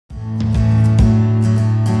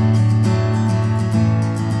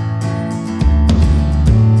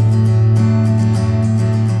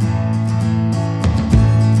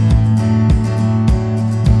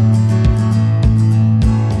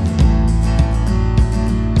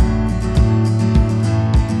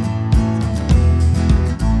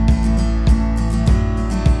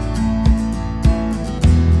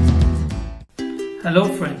Hello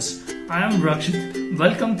friends, I am Rakshit.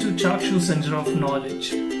 Welcome to CHAKSHU Center of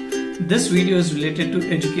Knowledge. This video is related to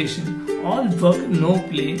education. All work, no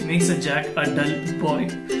play makes a Jack a dull boy.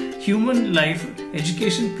 Human life,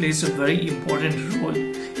 education plays a very important role.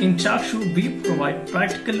 In CHAKSHU, we provide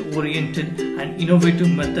practical-oriented and innovative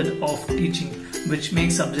method of teaching, which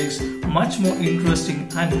makes subjects much more interesting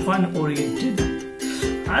and fun-oriented.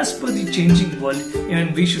 As per the changing world,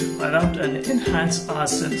 even we should adapt and enhance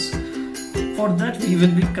ourselves. For that, we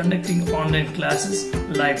will be conducting online classes,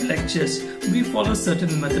 live lectures. We follow certain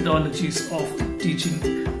methodologies of teaching,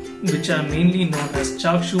 which are mainly known as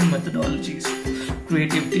CHAKSHU methodologies.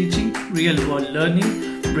 Creative teaching, real-world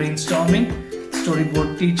learning, brainstorming,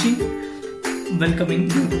 storyboard teaching, welcoming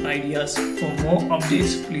new ideas. For more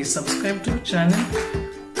updates, please subscribe to our channel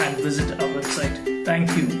and visit our website.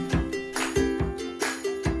 Thank you.